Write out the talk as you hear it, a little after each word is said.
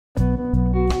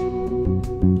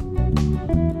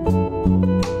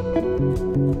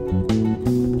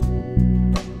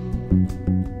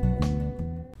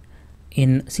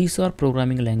In C#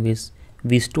 programming language,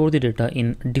 we store the data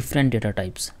in different data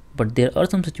types, but there are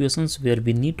some situations where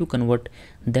we need to convert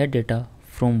that data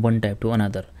from one type to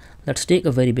another. Let's take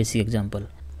a very basic example.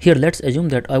 Here, let's assume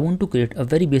that I want to create a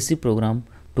very basic program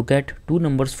to get two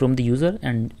numbers from the user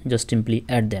and just simply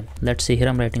add them. Let's say here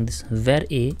I'm writing this where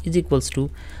a is equals to,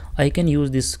 I can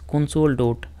use this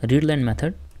console.readLine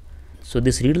method. So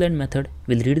this readLine method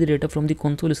will read the data from the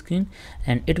console screen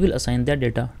and it will assign that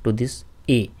data to this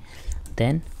a.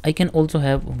 Then I can also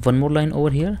have one more line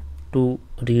over here to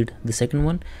read the second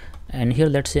one, and here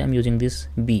let's say I'm using this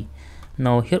b.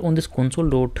 Now here on this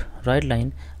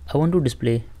console.writeLine, I want to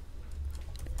display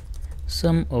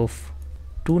sum of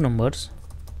two numbers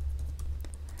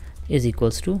is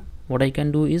equals to, what I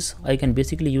can do is I can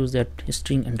basically use that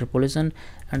string interpolation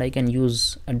and I can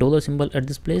use a dollar symbol at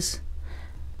this place,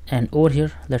 and over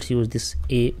here let's use this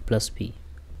a plus b.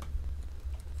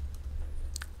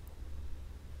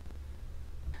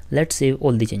 Let's save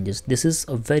all the changes. This is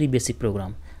a very basic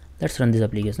program. Let's run this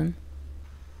application.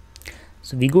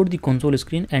 So we go to the console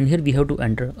screen and here we have to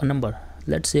enter a number.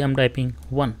 Let's say I'm typing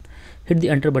 1. Hit the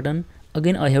enter button.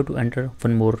 Again I have to enter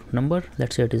one more number.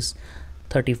 Let's say it is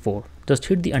 34. Just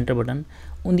hit the enter button.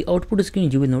 On the output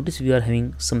screen you will notice we are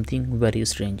having something very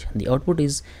strange. The output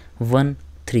is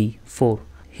 134.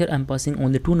 Here I'm passing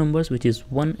only two numbers, which is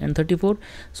 1 and 34.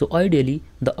 So ideally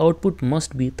the output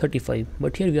must be 35,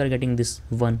 but here we are getting this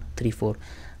 134.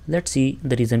 Let's see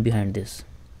the reason behind this.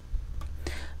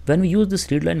 When we use this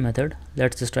readLine method,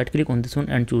 let's just right click on this one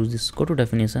and choose this go to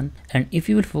definition, and if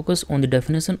you will focus on the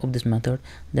definition of this method,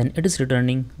 then it is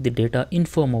returning the data in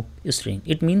form of a string.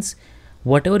 It means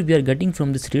whatever we are getting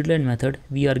from this readLine method,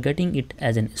 we are getting it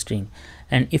as a string.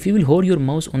 And if you will hold your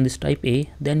mouse on this type A,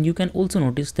 then you can also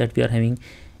notice that we are having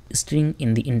string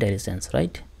in the entire sense,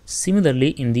 right?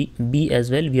 Similarly in the B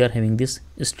as well, we are having this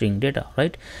string data,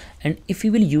 right? And if we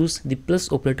will use the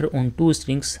plus operator on two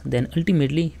strings, then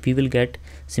ultimately we will get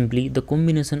simply the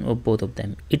combination of both of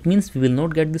them. It means we will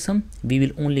not get the sum, we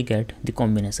will only get the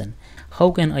combination.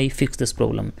 How can I fix this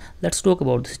problem? Let's talk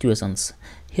about the situations.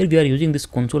 Here we are using this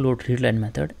console.readLine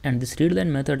method, and this readLine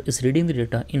method is reading the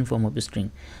data in form of a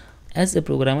string. As a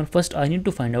programmer, first I need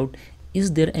to find out,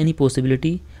 is there any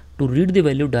possibility to read the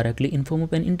value directly in form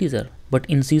of an integer? But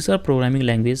in C# programming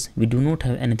language, we do not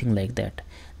have anything like that.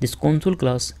 This console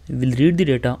class will read the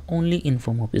data only in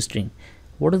form of a string.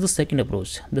 What is the second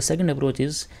approach? The second approach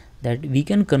is that we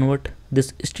can convert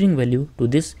this string value to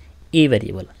this a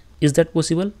variable. Is that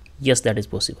possible? Yes, that is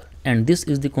possible. And this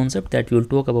is the concept that we will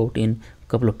talk about in a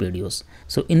couple of videos.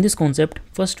 So in this concept,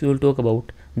 first we will talk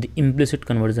about the implicit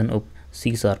conversion of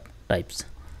C# types.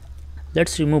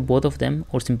 Let's remove both of them,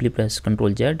 or simply press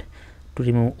Ctrl Z to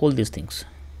remove all these things.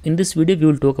 In this video, we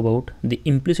will talk about the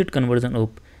implicit conversion of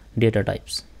data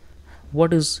types.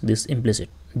 What is this implicit?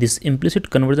 This implicit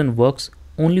conversion works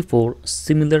only for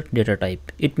similar data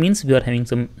type. It means we are having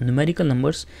some numerical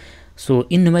numbers. So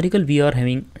in numerical, we are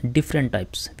having different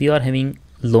types. We are having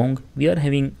long, we are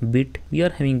having bit, we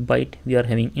are having byte, we are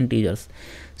having integers.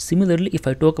 Similarly, if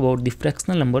I talk about the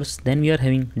fractional numbers, then we are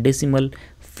having decimal,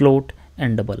 float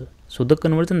and double. So the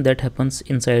conversion that happens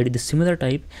inside the similar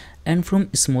type and from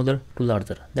smaller to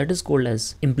larger, that is called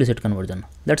as implicit conversion.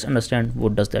 Let's understand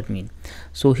what does that mean.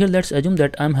 So here let's assume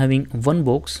that I'm having one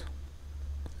box.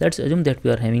 Let's assume that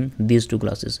we are having these two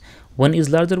glasses. One is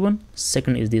larger one,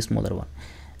 second is the smaller one.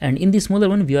 And in the smaller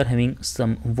one we are having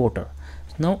some water.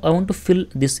 Now I want to fill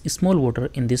this small water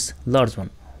in this large one.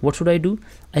 What should I do?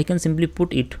 I can simply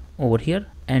put it over here,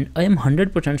 and I am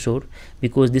 100% sure,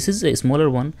 because this is a smaller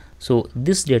one, so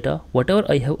this data, whatever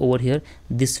I have over here,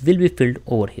 this will be filled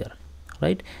over here,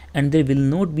 right? And there will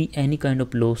not be any kind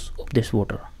of loss of this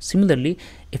water. Similarly,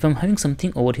 if I'm having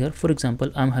something over here, for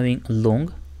example, I'm having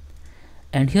long,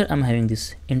 and here I'm having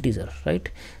this integer, right?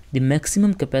 The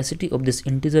maximum capacity of this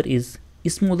integer is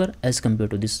smaller as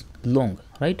compared to this long,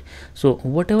 right? So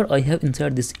whatever I have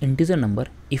inside this integer number,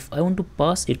 if I want to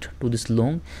pass it to this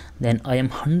long, then I am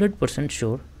 100%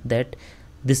 sure that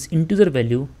this integer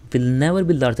value will never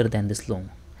be larger than this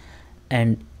long.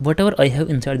 And whatever I have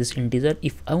inside this integer,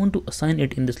 if I want to assign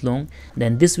it in this long,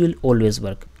 then this will always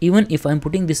work. Even if I'm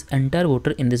putting this entire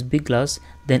water in this big glass,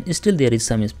 then still there is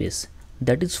some space.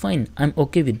 That is fine, I'm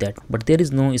okay with that, but there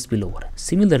is no spillover.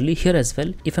 Similarly here as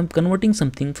well, if I'm converting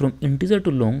something from integer to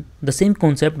long, the same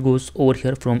concept goes over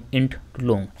here from int to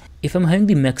long. If I'm having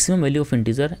the maximum value of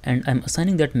integer and I'm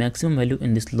assigning that maximum value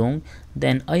in this long,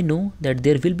 then I know that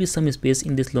there will be some space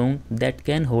in this long that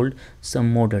can hold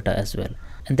some more data as well.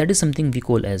 and that is something we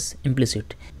call as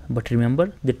implicit. But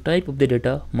remember, the type of the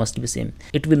data must be same.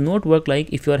 It will not work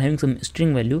like if you are having some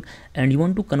string value and you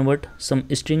want to convert some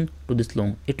string to this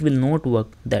long. It will not work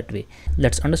that way.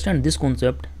 Let's understand this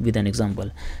concept with an example.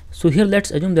 So here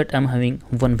let's assume that I'm having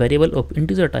one variable of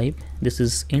integer type. This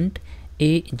is int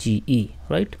age,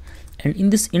 right? And in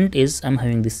this int is I'm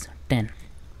having this 10.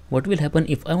 What will happen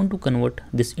if I want to convert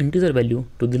this integer value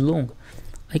to the long?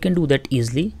 I can do that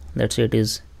easily. Let's say it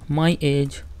is my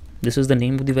age. This is the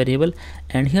name of the variable,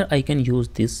 and here I can use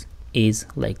this age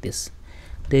like this.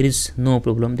 There is no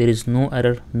problem, there is no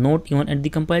error, not even at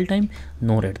the compile time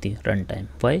nor at the runtime.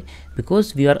 Why?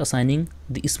 Because we are assigning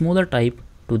the smaller type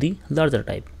to the larger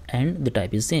type and the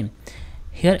type is same.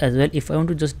 Here as well, if I want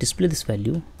to just display this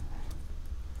value,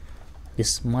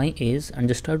 this my age, and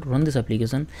just start to run this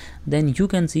application, then you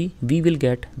can see we will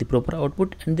get the proper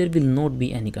output and there will not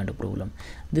be any kind of problem.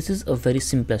 This is a very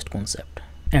simplest concept.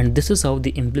 And this is how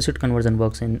the implicit conversion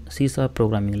works in C#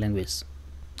 programming language.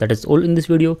 That is all in this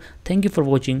video. Thank you for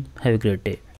watching. Have a great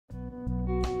day.